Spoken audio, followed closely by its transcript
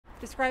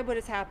Describe what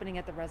is happening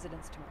at the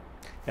residence tomorrow.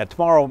 Yeah,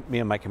 tomorrow, me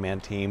and my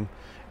command team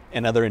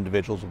and other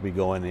individuals will be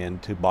going in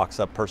to box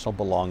up personal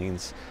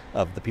belongings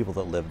of the people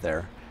that live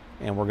there.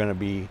 And we're going to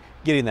be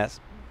getting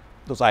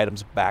those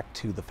items back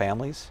to the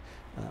families.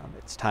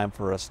 It's time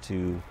for us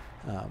to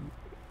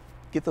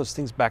get those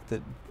things back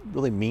that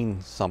really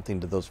mean something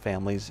to those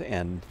families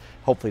and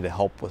hopefully to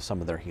help with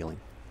some of their healing.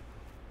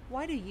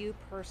 Why do you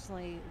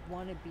personally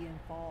want to be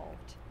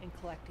involved in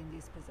collecting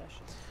these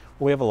possessions?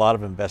 Well, we have a lot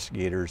of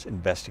investigators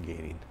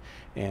investigating,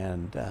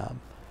 and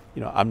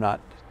I'm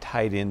not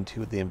tied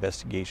into the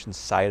investigation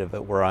side of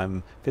it where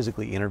I'm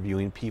physically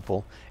interviewing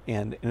people,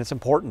 and it's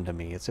important to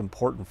me. It's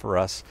important for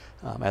us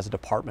as a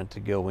department to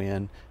go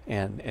in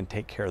and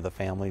take care of the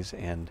families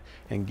and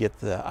get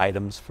the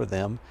items for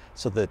them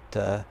so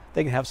that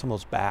they can have some of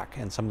those back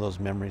and some of those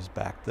memories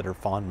back that are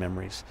fond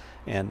memories.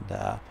 And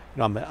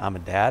I'm a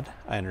dad.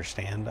 I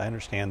understand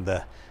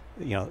the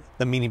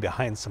the meaning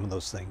behind some of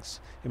those things.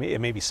 It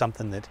may be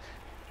something that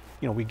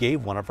we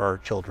gave one of our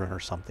children or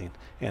something,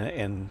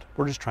 and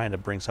we're just trying to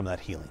bring some of that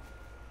healing.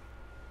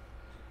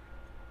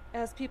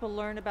 As people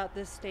learn about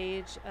this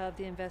stage of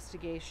the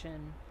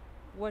investigation,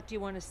 what do you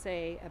want to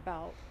say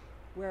about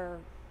where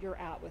you're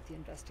at with the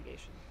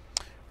investigation?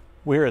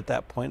 We're at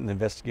that point in the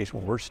investigation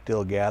where we're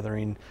still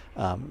gathering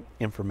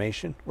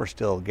information, we're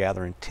still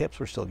gathering tips,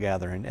 we're still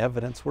gathering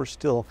evidence, we're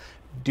still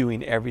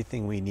doing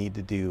everything we need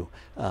to do.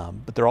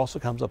 But there also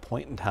comes a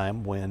point in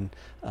time when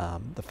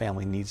the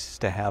family needs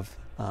to have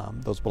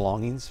those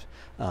belongings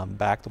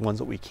back, the ones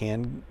that we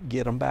can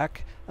get them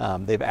back.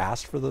 They've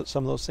asked for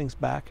some of those things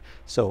back,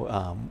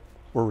 so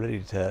we're ready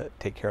to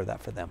take care of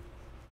that for them.